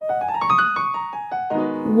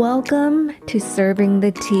Welcome to Serving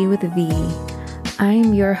the Tea with V.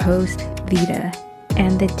 I'm your host, Vita,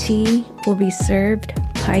 and the tea will be served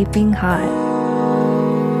piping hot.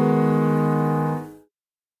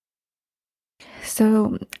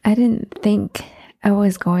 So, I didn't think I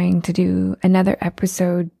was going to do another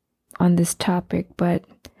episode on this topic, but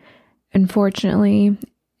unfortunately,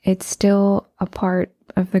 it's still a part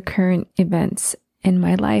of the current events in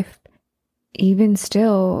my life. Even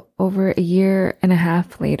still, over a year and a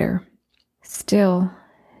half later, still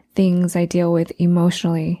things I deal with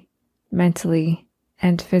emotionally, mentally,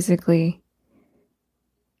 and physically.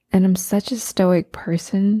 And I'm such a stoic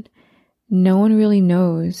person, no one really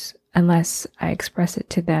knows unless I express it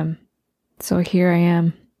to them. So here I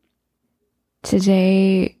am.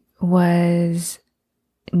 Today was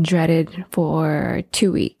dreaded for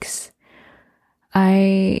 2 weeks.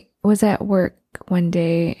 I was at work one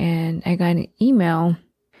day and I got an email,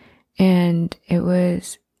 and it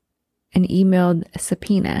was an emailed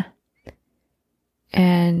subpoena,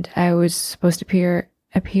 and I was supposed to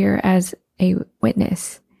appear as a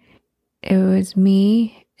witness. It was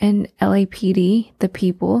me and LAPD, the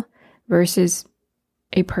people, versus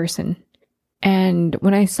a person. And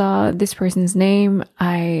when I saw this person's name,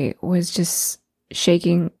 I was just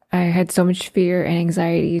shaking. I had so much fear and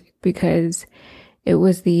anxiety because it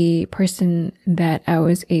was the person that I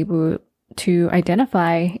was able to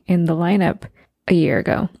identify in the lineup a year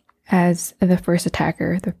ago as the first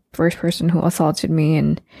attacker, the first person who assaulted me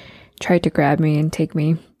and tried to grab me and take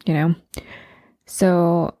me,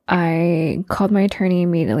 So I called my attorney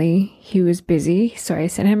immediately. He was busy, so I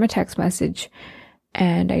sent him a text message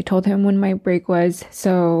and I told him when my break was.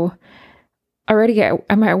 So already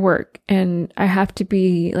I'm at work and I have to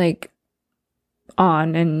be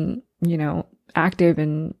on and, active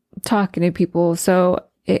and talking to people. So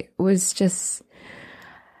it was just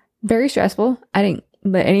very stressful. I didn't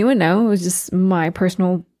let anyone know. It was just my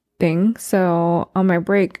personal thing. So on my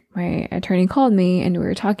break, my attorney called me and we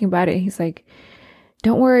were talking about it. He's like,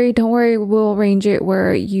 don't worry. We'll arrange it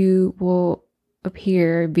where you will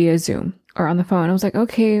appear via Zoom or on the phone. I was like,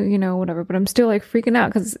 okay, whatever. But I'm still freaking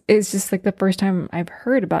out because it's just the first time I've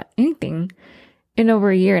heard about anything in over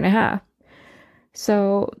a year and a half.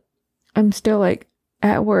 So I'm still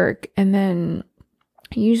at work, and then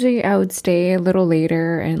usually I would stay a little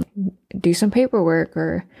later and do some paperwork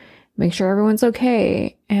or make sure everyone's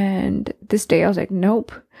okay. And this day I was like,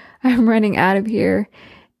 nope, I'm running out of here.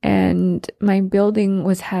 And my building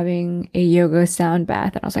was having a yoga sound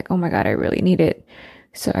bath, and I was like, oh my God, I really need it.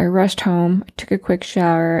 So I rushed home, took a quick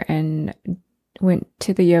shower, and went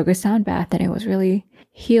to the yoga sound bath, and it was really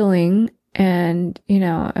healing. And,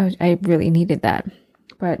 I really needed that.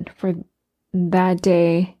 But for that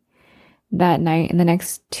day, that night, and the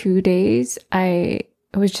next 2 days, I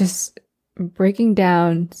was just breaking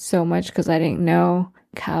down so much because I didn't know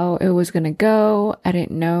how it was going to go. I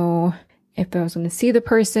didn't know if I was going to see the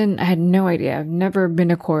person. I had no idea. I've never been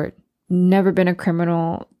to court, never been a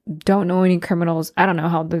criminal, don't know any criminals. I don't know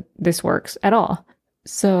how this works at all.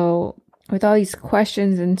 So with all these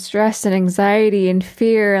questions and stress and anxiety and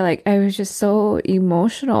fear, I was just so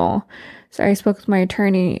emotional. So I spoke with my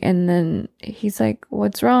attorney, and then he's like,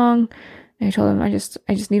 what's wrong? And I told him, I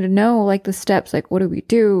just need to know the steps, what do we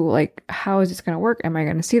do? How is this going to work? Am I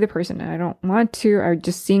going to see the person? And I don't want to. I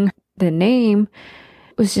just seeing the name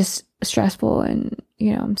was just stressful, and,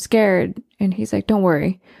 I'm scared. And he's like, don't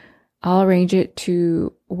worry. I'll arrange it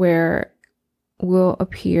to where we'll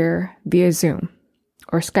appear via Zoom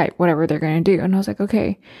or Skype, whatever they're going to do. And I was like,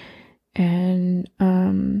 okay. And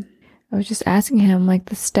I was just asking him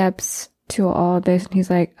the steps to all of this. And he's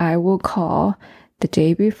like, I will call the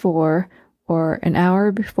day before or an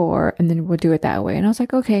hour before, and then we'll do it that way. And I was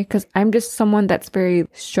like, okay, because I'm just someone that's very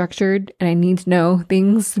structured and I need to know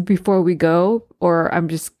things before we go, or I'm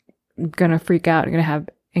just going to freak out. I'm going to have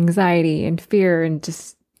anxiety and fear and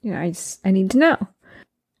just, I need to know.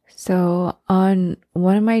 So on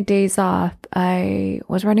one of my days off, I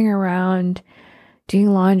was running around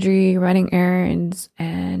doing laundry, running errands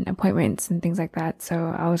and appointments and things like that.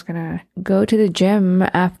 So I was going to go to the gym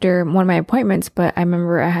after one of my appointments, but I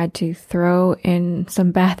remember I had to throw in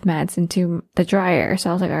some bath mats into the dryer. So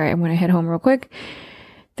I was like, all right, I'm going to head home real quick,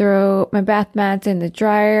 throw my bath mats in the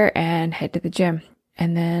dryer and head to the gym.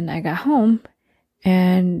 And then I got home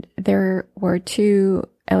and there were 2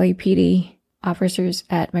 LAPD officers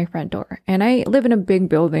at my front door. And I live in a big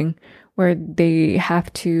building where they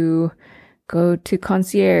have to go to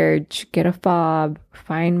concierge, get a fob,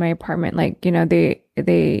 find my apartment.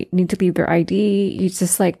 They need to leave their ID. It's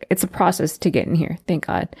just it's a process to get in here. Thank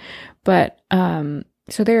God. But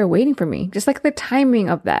So they were waiting for me, just like the timing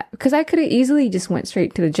of that, because I could have easily just went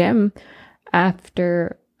straight to the gym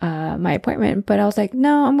after my appointment. But I was like,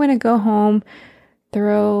 no, I'm going to go home,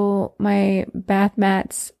 throw my bath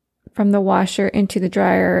mats from the washer into the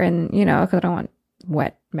dryer, and, you know, because I don't want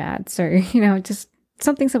wet mats or, you know, just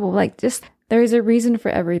something simple. Like, just there's a reason for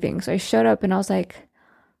everything. So I showed up and I was like,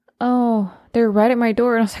 oh, they're right at my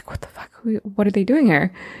door. And I was like, what the fuck? What are they doing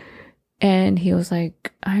here? And he was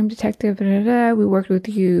like, I'm detective. Blah, blah, blah. We worked with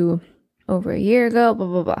you over a year ago, blah,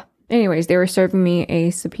 blah, blah. Anyways, they were serving me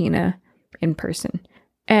a subpoena in person.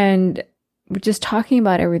 And we're just talking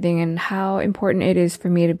about everything and how important it is for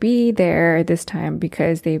me to be there this time,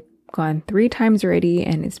 because they've gone 3 times already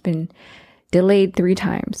and it's been delayed 3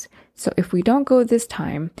 times. So if we don't go this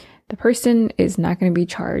time, the person is not going to be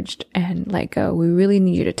charged, and like, we really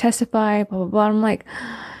need you to testify, blah, blah, blah. I'm like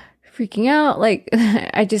freaking out. Like,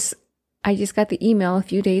 I just got the email a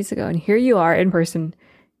few days ago, and here you are in person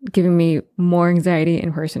giving me more anxiety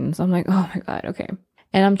in person. So I'm like, oh my God, okay.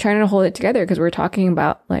 And I'm trying to hold it together because we're talking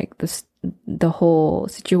about like the whole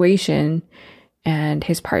situation, and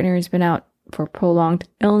his partner has been out for prolonged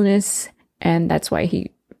illness. And that's why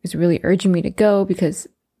he is really urging me to go, because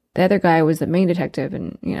the other guy was the main detective,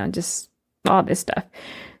 and, you know, just all this stuff.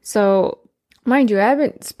 So mind you, I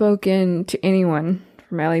haven't spoken to anyone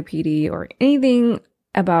from LAPD or anything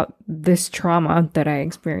about this trauma that I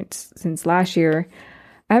experienced since last year.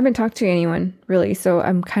 I haven't talked to anyone really. So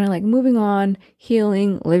I'm kind of like moving on,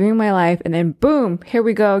 healing, living my life. And then boom, here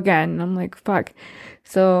we go again. And I'm like, fuck.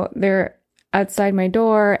 So they're outside my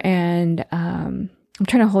door, and I'm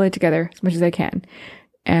trying to hold it together as much as I can.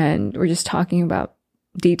 And we're just talking about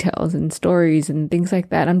details and stories and things like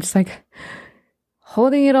that. I'm just like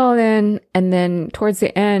holding it all in. And then towards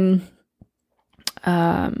the end,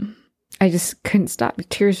 I just couldn't stop. The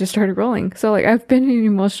tears just started rolling. So like, I've been in an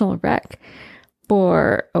emotional wreck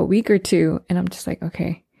for a week or 2, and I'm just like,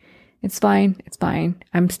 okay, it's fine. It's fine.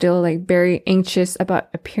 I'm still like very anxious about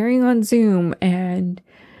appearing on Zoom and,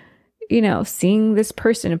 you know, seeing this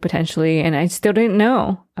person potentially, and I still didn't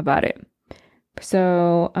know about it.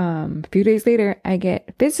 So a few days later, I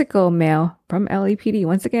get physical mail from LAPD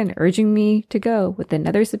once again urging me to go with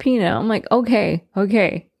another subpoena. I'm like, okay,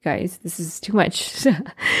 guys, this is too much.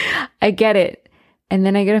 I get it. And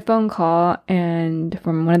then I get a phone call and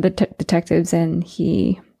from one of the detectives, and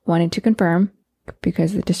he wanted to confirm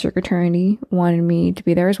because the district attorney wanted me to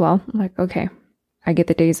be there as well. I'm like, okay, I get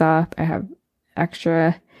the days off. I have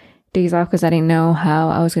extra days off because I didn't know how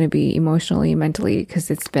I was going to be emotionally, mentally, because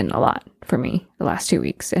it's been a lot for me the last 2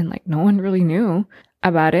 weeks, and like no one really knew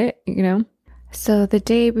about it, you know? So the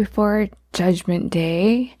day before Judgment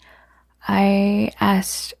Day, I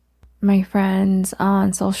asked my friends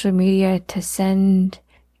on social media to send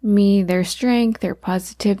me their strength, their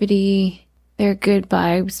positivity, their good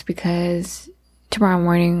vibes, because tomorrow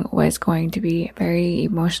morning was going to be a very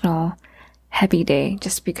emotional, heavy day,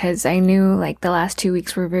 just because I knew like the last 2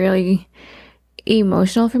 weeks were really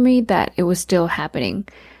emotional for me, that it was still happening.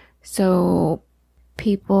 So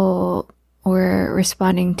people were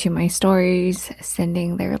responding to my stories,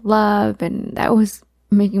 sending their love, and that was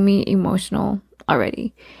making me emotional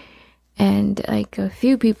already. And like a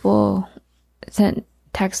few people sent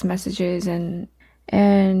text messages,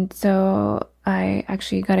 and so I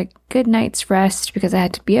actually got a good night's rest because I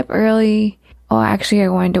had to be up early. Oh, actually, I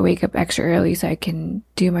wanted to wake up extra early so I can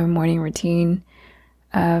do my morning routine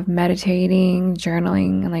of meditating,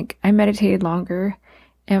 journaling, and like I meditated longer,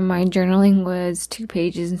 and my journaling was 2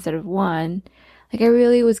 pages instead of 1. Like I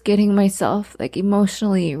really was getting myself like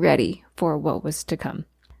emotionally ready for what was to come.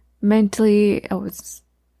 Mentally, I was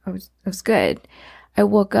good. I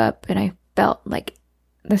woke up and I felt like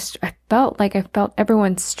I felt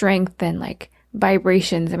everyone's strength and like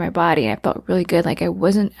vibrations in my body, and I felt really good. Like I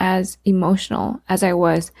wasn't as emotional as I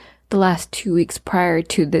was the last 2 weeks prior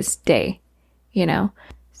to this day, you know?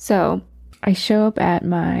 So I show up at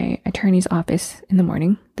my attorney's office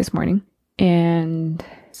this morning, and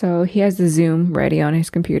so he has the Zoom ready on his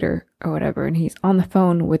computer or whatever, and he's on the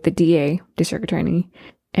phone with the DA, district attorney,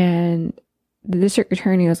 and the district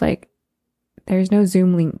attorney was like, there's no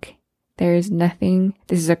Zoom link. There is nothing.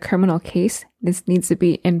 This is a criminal case. This needs to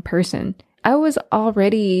be in person. I was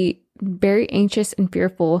already very anxious and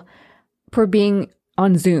fearful for being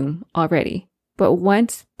on Zoom already. But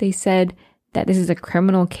once they said that this is a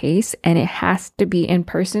criminal case and it has to be in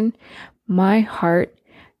person, my heart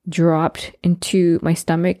dropped into my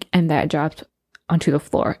stomach, and that dropped onto the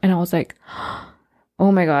floor. And I was like,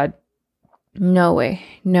 oh my God, no way.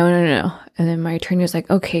 No. And then my attorney was like,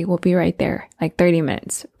 okay, we'll be right there, like 30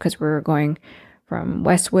 minutes, because we're going from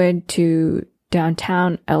Westwood to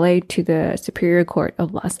downtown LA to the Superior Court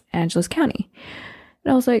of Los Angeles County.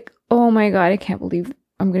 And I was like, oh my God, I can't believe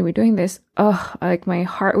I'm going to be doing this. Oh, like my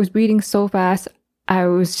heart was beating so fast. I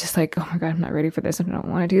was just like, oh my God, I'm not ready for this. I don't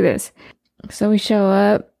want to do this. So we show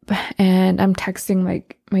up and I'm texting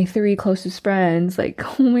like my 3 closest friends, like,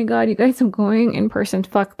 oh my God, you guys, I'm going in person.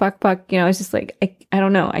 Fuck. You know, it's just like, I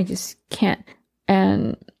don't know. I just can't.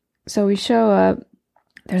 And so we show up.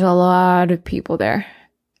 There's a lot of people there.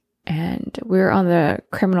 And we're on the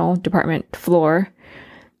criminal department floor.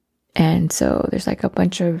 And so there's like a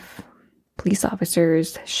bunch of police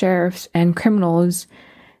officers, sheriffs, and criminals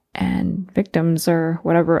and victims or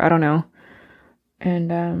whatever. I don't know.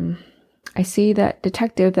 And I see that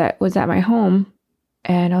detective that was at my home.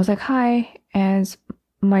 And I was like, hi. As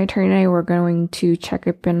my attorney and I were going to check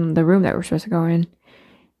up in the room that we're supposed to go in.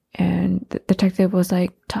 And the detective was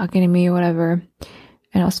like talking to me or whatever.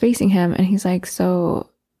 And I was facing him. And he's like, so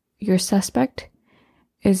your suspect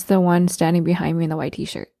is the one standing behind me in the white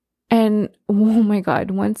t-shirt. And oh my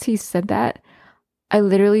God, once he said that, I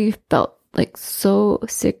literally felt like so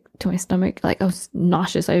sick to my stomach. Like I was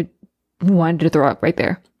nauseous. I wanted to throw up right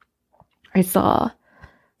there. I saw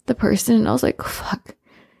the person and I was like, fuck.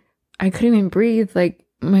 I couldn't even breathe. Like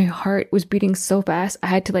my heart was beating so fast. I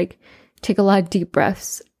had to like take a lot of deep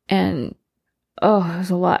breaths. And oh, it was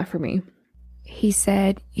a lot for me. He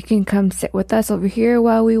said, you can come sit with us over here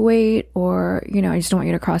while we wait, or, you know, I just don't want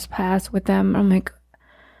you to cross paths with them. I'm like,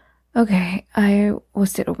 okay, I will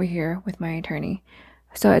sit over here with my attorney.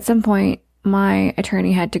 So at some point, my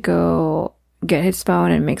attorney had to go get his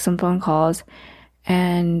phone and make some phone calls.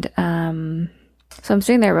 And so I'm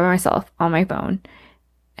sitting there by myself on my phone,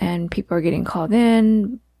 and people are getting called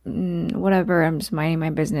in, whatever. I'm just minding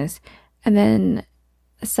my business. And then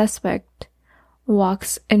a suspect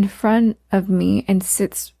walks in front of me and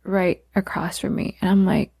sits right across from me. And I'm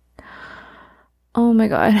like, oh my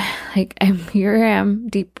God, like here I am,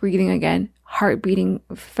 deep breathing again, heart beating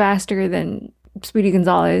faster than Speedy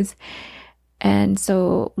Gonzalez. And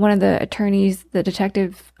so one of the attorneys, the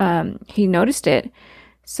detective, he noticed it.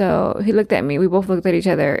 So he looked at me. We both looked at each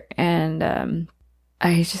other, and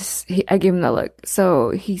I gave him the look. So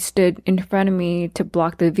he stood in front of me to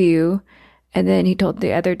block the view. And then he told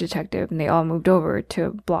the other detective, and they all moved over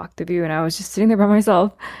to block the view. And I was just sitting there by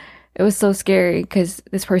myself. It was so scary because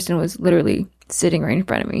this person was literally sitting right in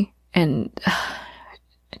front of me. And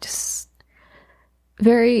just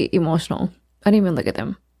very emotional. I didn't even look at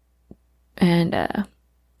them. And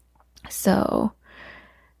so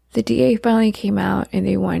the DA finally came out and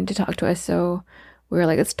they wanted to talk to us. So we were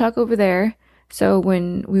like, let's talk over there. So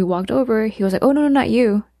when we walked over, he was like, oh, no, not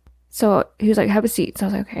you. So he was like, have a seat. So I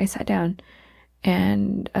was like, okay, I sat down.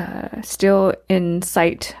 And still in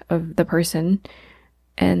sight of the person,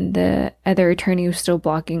 and the other attorney was still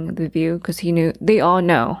blocking the view because they all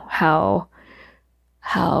know how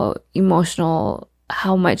emotional,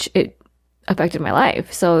 how much it affected my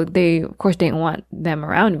life. So they, of course, didn't want them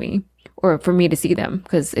around me or for me to see them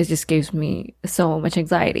because it just gives me so much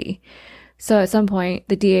anxiety. So at some point,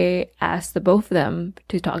 the DA asked the both of them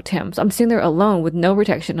to talk to him. So I'm sitting there alone with no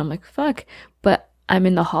protection. I'm like, fuck. But I'm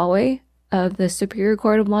in the hallway of the Superior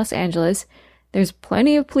Court of Los Angeles. There's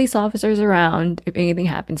plenty of police officers around if anything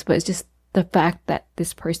happens, but it's just the fact that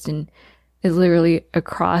this person is literally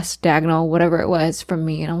across diagonal, whatever it was, from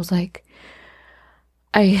me. And I was like,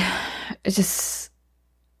 it's just,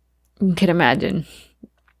 you can imagine,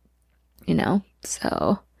 you know?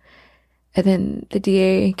 So, and then the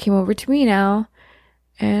DA came over to me now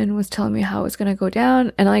and was telling me how it's going to go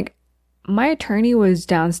down. And like, my attorney was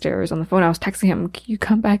downstairs on the phone. I was texting him, can you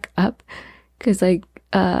come back up? Because like,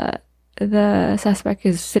 the suspect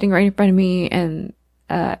is sitting right in front of me, and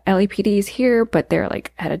LAPD is here, but they're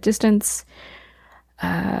like at a distance.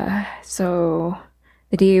 So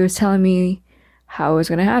the DA was telling me how it was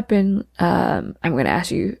going to happen. I'm going to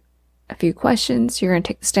ask you a few questions. You're going to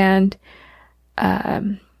take the stand.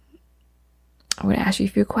 I'm going to ask you a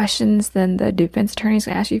few questions. Then the defense attorney's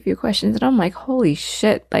going to ask you a few questions. And I'm like, holy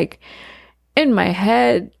shit. Like, in my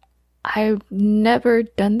head, I've never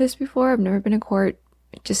done this before. I've never been in court.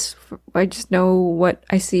 I just know what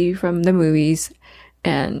I see from the movies.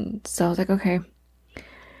 And so I was like, okay,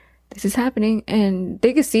 this is happening. And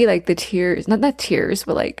they could see like the tears, not tears,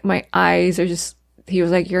 but like my eyes are just, he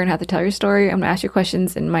was like, you're gonna have to tell your story. I'm gonna ask you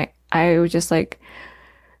questions. And I was just like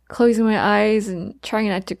closing my eyes and trying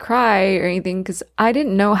not to cry or anything, because I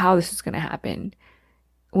didn't know how this was gonna happen.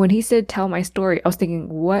 When he said, tell my story, I was thinking,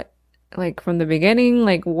 what? Like from the beginning,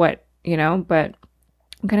 like what, you know? But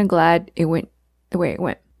I'm kind of glad it went the way it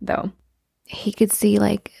went, though. He could see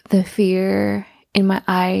like the fear in my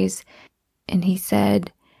eyes, and he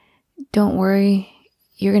said, don't worry.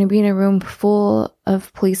 You're going to be in a room full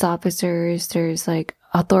of police officers. There's like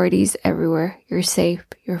authorities everywhere. You're safe.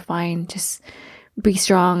 You're fine. Just be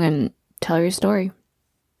strong and tell your story.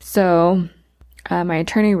 So my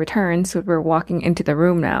attorney returns. So we're walking into the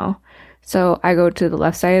room now. So I go to the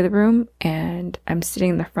left side of the room and I'm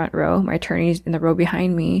sitting in the front row. My attorney's in the row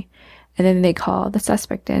behind me. And then they call the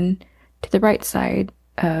suspect in to the right side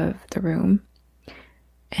of the room.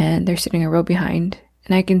 And they're sitting a row behind.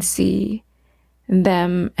 And I can see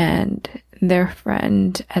them and their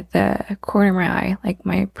friend at the corner of my eye, like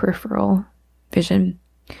my peripheral vision.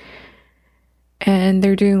 And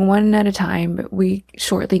they're doing one at a time, but we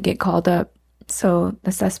shortly get called up. So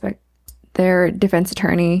the suspect, their defense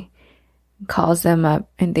attorney, calls them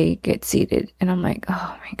up and they get seated. And I'm like,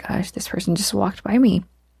 oh my gosh, this person just walked by me.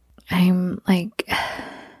 I'm like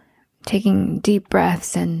taking deep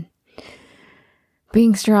breaths and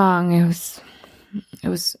being strong. It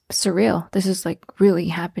was surreal. This is like really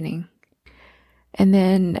happening. And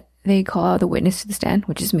then they call the witness to the stand,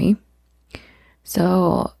 which is me.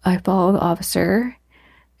 So I follow the officer,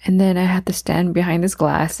 and then I have to stand behind this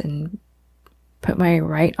glass and put my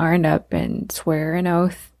right arm up and swear an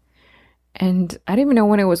oath. And I didn't even know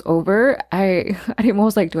when it was over. I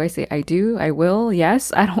was like, do I say I do? I will?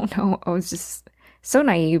 Yes? I don't know. I was just so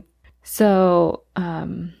naive. So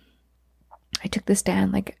I took the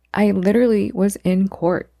stand. Like, I literally was in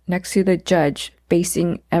court next to the judge,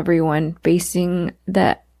 facing everyone, facing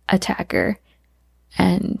the attacker.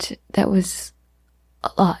 And that was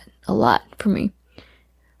a lot for me.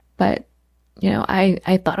 But,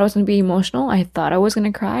 I thought I was going to be emotional. I thought I was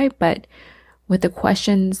going to cry. But with the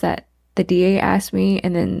questions that the DA asked me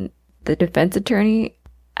and then the defense attorney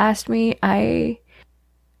asked me, I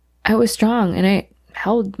was strong and I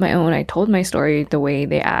held my own. I told my story the way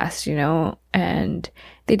they asked, and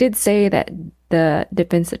they did say that the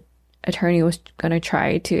defense attorney was going to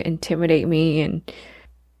try to intimidate me, and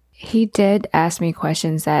he did ask me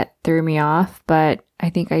questions that threw me off, but I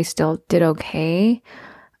think I still did okay.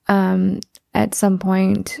 At some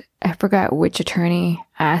point, I forgot which attorney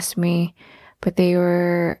asked me, but they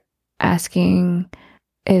were asking,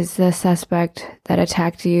 is the suspect that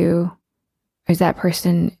attacked you, is that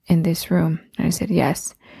person in this room? And I said,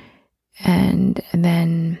 yes. And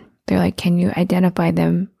then they're like, can you identify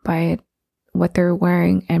them by what they're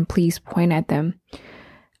wearing and please point at them?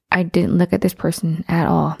 I didn't look at this person at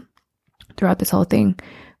all throughout this whole thing,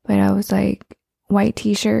 but I was like, white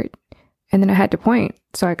t-shirt, and then I had to point.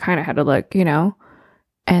 So I kind of had to look, and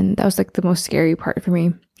that was like the most scary part for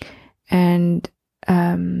me. And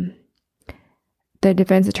the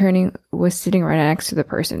defense attorney was sitting right next to the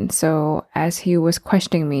person. So as he was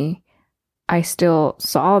questioning me, I still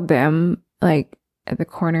saw them like at the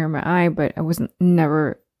corner of my eye, but I wasn't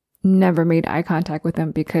never made eye contact with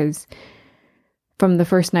them because from the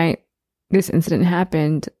first night this incident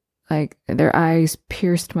happened, like their eyes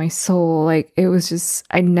pierced my soul. Like it was just,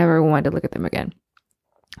 I never wanted to look at them again.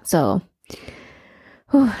 So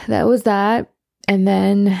that was that. And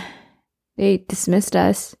then they dismissed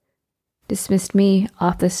me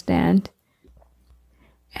off the stand,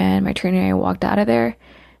 and my attorney and I walked out of there.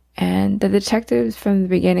 And the detectives from the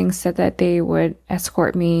beginning said that they would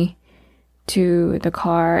escort me to the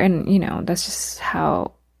car, and that's just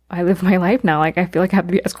how I live my life now. Like I feel like I have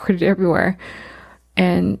to be escorted everywhere.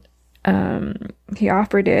 And he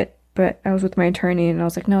offered it, but I was with my attorney and I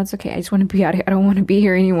was like, no, it's okay, I just want to be out here. I don't want to be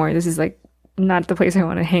here anymore. This is like not the place I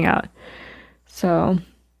want to hang out. So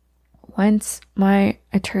once my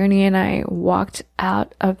attorney and I walked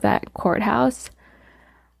out of that courthouse,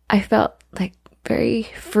 I felt like very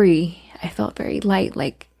free. I felt very light.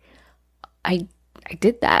 Like I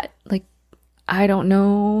did that. Like, I don't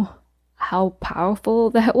know how powerful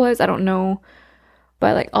that was. I don't know.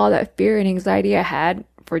 But like all that fear and anxiety I had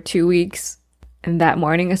for 2 weeks, and that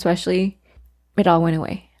morning especially, it all went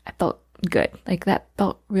away. I felt good. Like that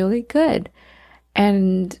felt really good.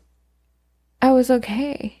 And I was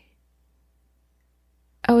okay.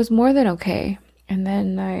 I was more than okay. And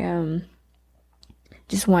then I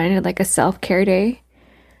just wanted like a self-care day.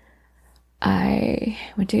 I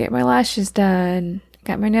went to get my lashes done,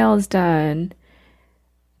 got my nails done,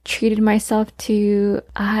 treated myself to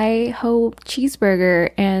a Hi-Ho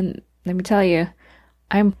cheeseburger. And let me tell you,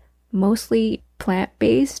 I'm mostly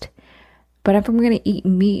plant-based, but if I'm going to eat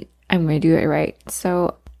meat, I'm going to do it right.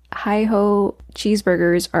 So Hi-Ho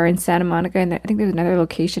cheeseburgers are in Santa Monica, and I think there's another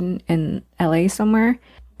location in LA somewhere,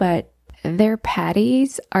 but their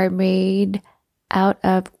patties are made out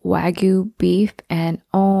of Wagyu beef, and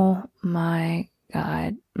oh my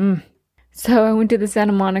God. So I went to the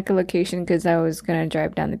Santa Monica location because I was going to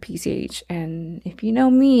drive down the PCH, and if you know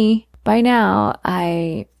me, By now,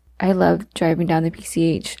 I love driving down the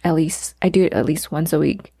PCH. At least I do it at least once a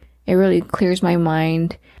week. It really clears my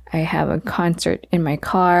mind. I have a concert in my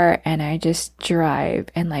car and I just drive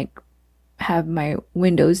and like have my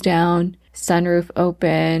windows down, sunroof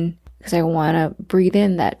open, because I want to breathe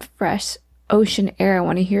in that fresh ocean air. I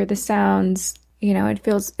want to hear the sounds. You know,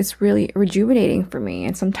 it's really rejuvenating for me.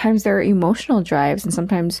 And sometimes there are emotional drives and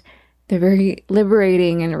sometimes they're very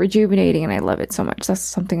liberating and rejuvenating, and I love it so much. That's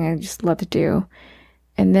something I just love to do.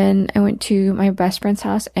 And then I went to my best friend's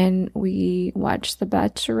house and we watched The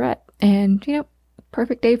Bachelorette. And, you know,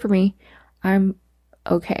 perfect day for me. I'm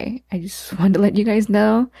okay. I just wanted to let you guys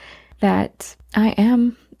know that I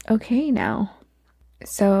am okay now.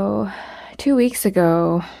 So 2 weeks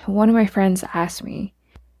ago, one of my friends asked me,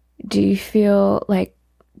 do you feel like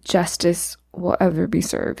justice will ever be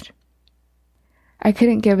served? I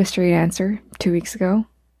couldn't give a straight answer 2 weeks ago.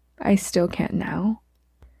 I still can't now.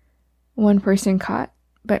 One person caught,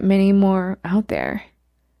 but many more out there.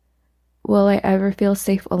 Will I ever feel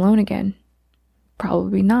safe alone again?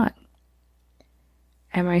 Probably not.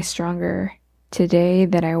 Am I stronger today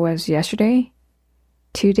than I was yesterday?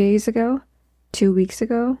 2 days ago? 2 weeks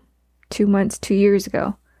ago? 2 months? 2 years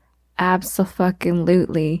ago?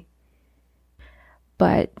 Abso-fucking-lutely.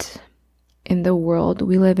 But in the world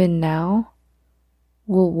we live in now,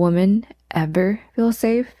 will women ever feel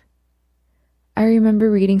safe? I remember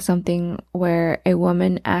reading something where a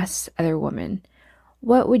woman asked other women,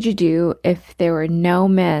 what would you do if there were no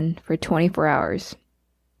men for 24 hours?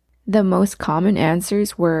 The most common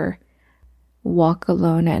answers were, walk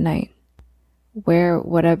alone at night, wear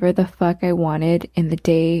whatever the fuck I wanted in the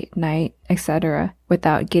day, night, etc.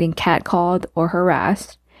 without getting catcalled or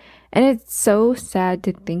harassed. And it's so sad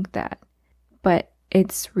to think that, but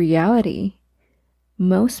it's reality.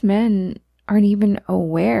 Most men aren't even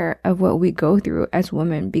aware of what we go through as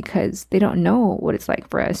women because they don't know what it's like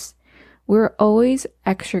for us. We're always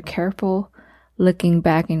extra careful, looking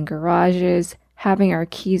back in garages, having our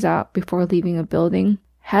keys out before leaving a building,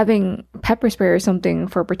 having pepper spray or something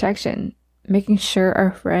for protection, making sure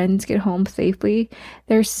our friends get home safely.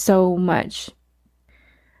 There's so much.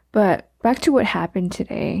 But back to what happened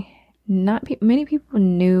today. Many people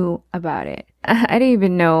knew about it. I didn't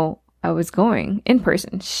even know I was going in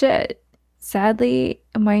person. Shit. Sadly,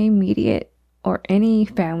 my immediate or any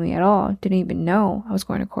family at all didn't even know I was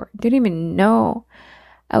going to court. Didn't even know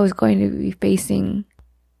I was going to be facing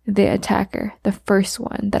the attacker, the first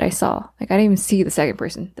one that I saw. Like, I didn't even see the second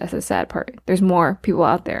person. That's the sad part. There's more people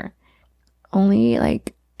out there. Only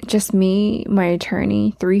like just me, my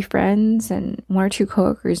attorney, 3 friends, and 1 or 2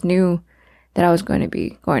 coworkers knew that I was going to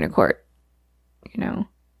be going to court. You know,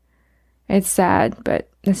 it's sad, but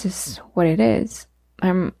this is what it is.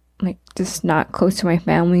 I'm like just not close to my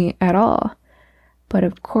family at all. But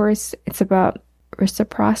of course, it's about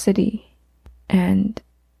reciprocity. And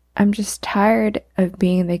I'm just tired of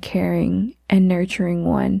being the caring and nurturing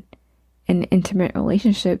one in intimate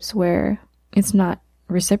relationships where it's not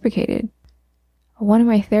reciprocated. One of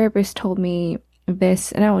my therapists told me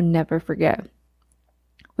this, and I will never forget.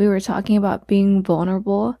 We were talking about being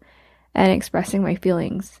vulnerable and expressing my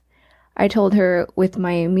feelings. I told her with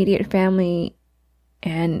my immediate family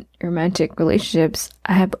and romantic relationships,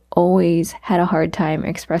 I have always had a hard time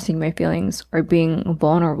expressing my feelings or being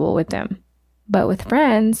vulnerable with them. But with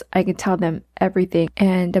friends, I could tell them everything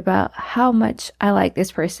and about how much I like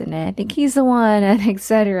this person and I think he's the one and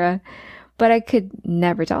etc. But I could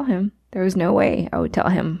never tell him. There was no way I would tell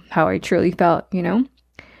him how I truly felt, you know?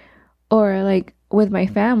 Or like with my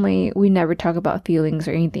family, we never talk about feelings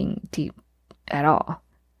or anything deep at all.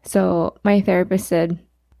 So my therapist said,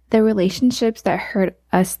 the relationships that hurt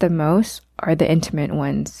us the most are the intimate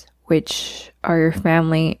ones, which are your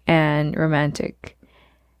family and romantic.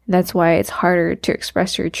 That's why it's harder to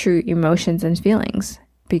express your true emotions and feelings,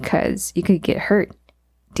 because you could get hurt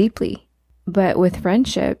deeply. But with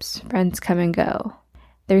friendships, friends come and go.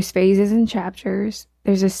 There's phases and chapters.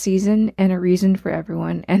 There's a season and a reason for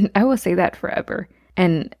everyone. And I will say that forever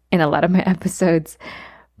and in a lot of my episodes.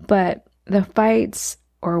 But the fights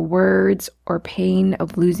or words or pain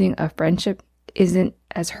of losing a friendship isn't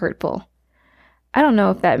as hurtful. I don't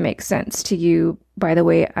know if that makes sense to you by the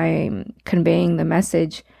way I'm conveying the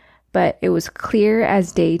message, but it was clear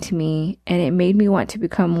as day to me, and it made me want to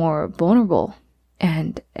become more vulnerable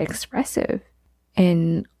and expressive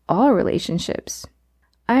in all relationships.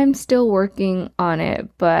 I'm still working on it,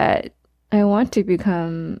 but I want to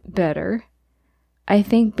become better. I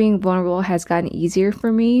think being vulnerable has gotten easier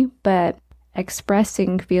for me, but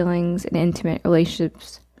expressing feelings in intimate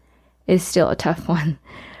relationships is still a tough one.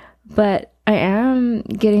 But I am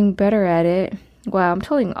getting better at it. Wow, I'm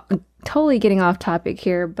totally getting off topic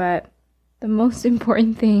here, but the most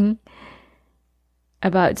important thing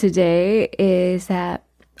about today is that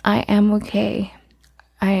I am okay.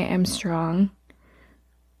 I am strong.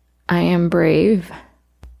 I am brave.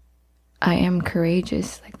 I am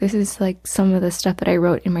courageous. Like, this is like some of the stuff that I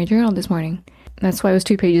wrote in my journal this morning. That's why it was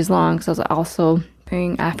 2 pages long, because I was also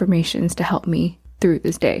doing affirmations to help me through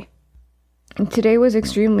this day. And today was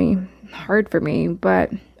extremely hard for me,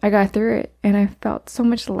 but I got through it and I felt so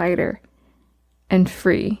much lighter and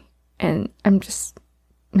free. And I'm just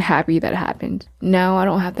happy that it happened. Now I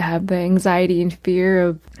don't have to have the anxiety and fear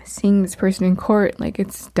of seeing this person in court. Like,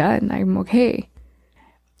 it's done. I'm okay.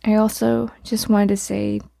 I also just wanted to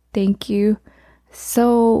say thank you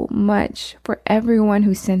so much for everyone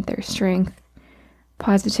who sent their strength,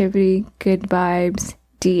 positivity, good vibes,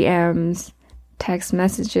 DMs, text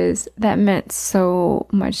messages. That meant so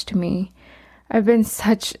much to me. I've been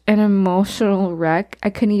such an emotional wreck. I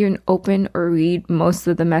couldn't even open or read most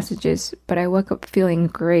of the messages, but I woke up feeling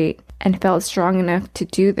great and felt strong enough to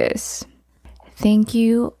do this. Thank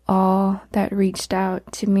you all that reached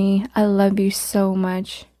out to me. I love you so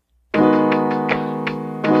much.